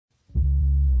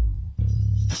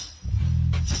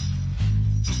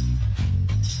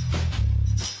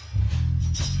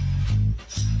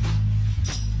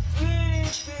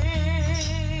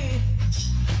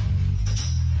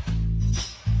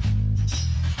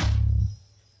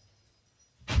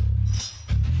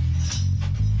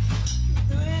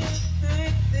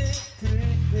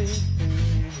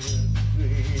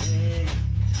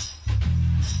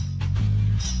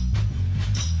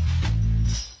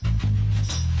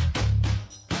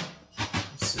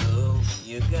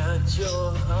You got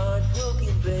your heart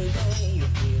broken, baby. You're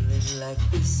feeling like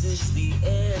this is the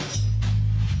end.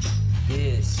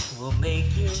 This will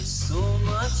make you so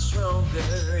much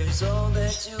stronger, is all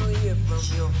that you hear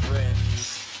from your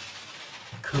friends.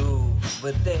 Cool,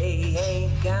 but they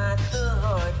ain't got the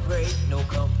heartbreak, no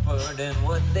comfort in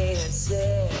what they have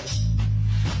said.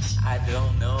 I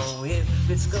don't know if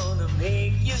it's gonna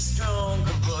make you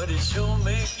stronger, but it sure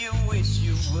make you wish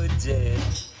you were dead.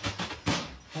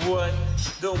 What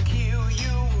don't kill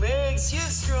you makes you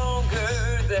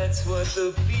stronger, that's what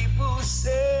the people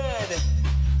said.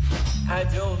 I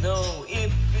don't know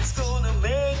if it's gonna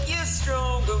make you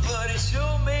stronger, but it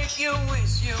sure make you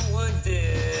wish you were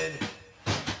dead.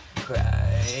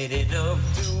 Cried enough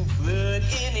to flood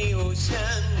any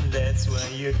ocean, that's why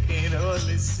you can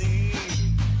hardly see.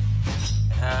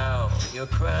 How you're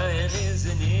crying is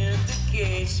an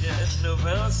indication of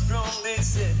how strong they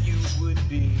said you would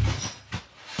be.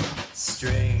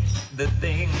 Strength, the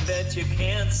thing that you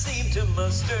can't seem to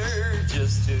muster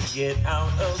just to get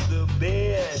out of the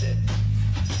bed.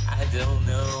 I don't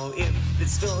know if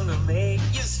it's gonna make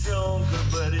you stronger,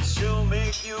 but it sure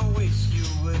make you wish you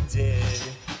were dead.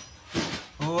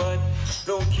 What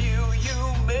don't kill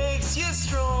you makes you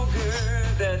stronger,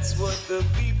 that's what the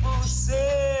people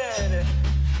said.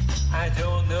 I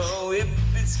don't know if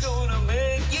it's gonna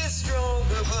make you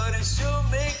stronger, but it sure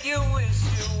make you wish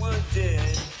you were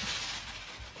dead.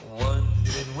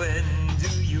 Wondering when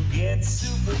do you get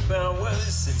superpowers,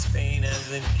 since pain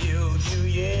hasn't killed you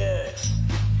yet.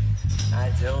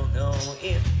 I don't know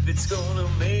if it's gonna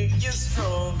make you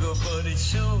stronger, but it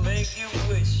sure make you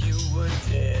wish you were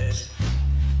dead.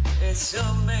 It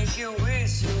sure make you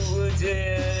wish you were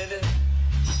dead,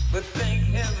 but thank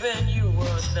heaven you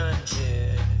are not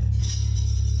dead.